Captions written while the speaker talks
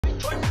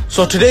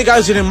So today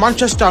guys, we're in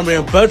Manchester and we're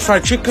in BRD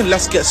Fried Chicken.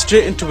 Let's get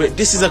straight into it.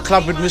 This is a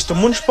collab with Mr.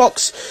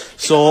 Munchbox.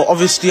 So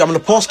obviously I'm going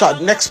to post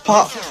that next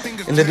part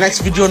in the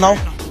next video now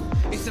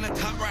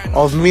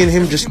of me and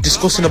him just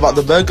discussing about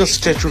the burgers.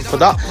 Stay tuned for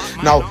that.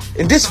 Now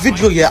in this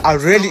video, yeah, I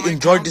really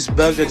enjoyed this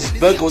burger. This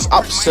burger was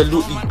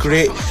absolutely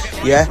great.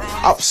 Yeah,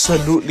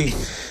 absolutely.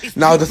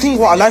 Now the thing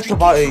what I liked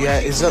about it, yeah,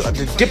 is that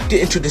they dipped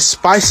it into the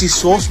spicy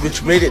sauce,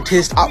 which made it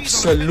taste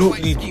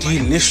absolutely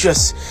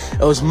delicious.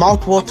 It was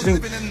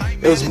mouth-watering.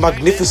 It was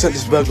magnificent.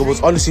 This burger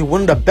was honestly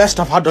one of the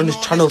best I've had on this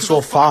channel so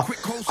far,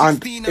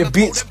 and it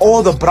beats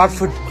all the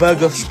Bradford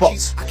burger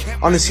spots.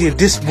 Honestly,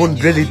 this one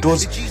really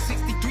does.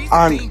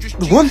 And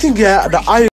the one thing, yeah, that I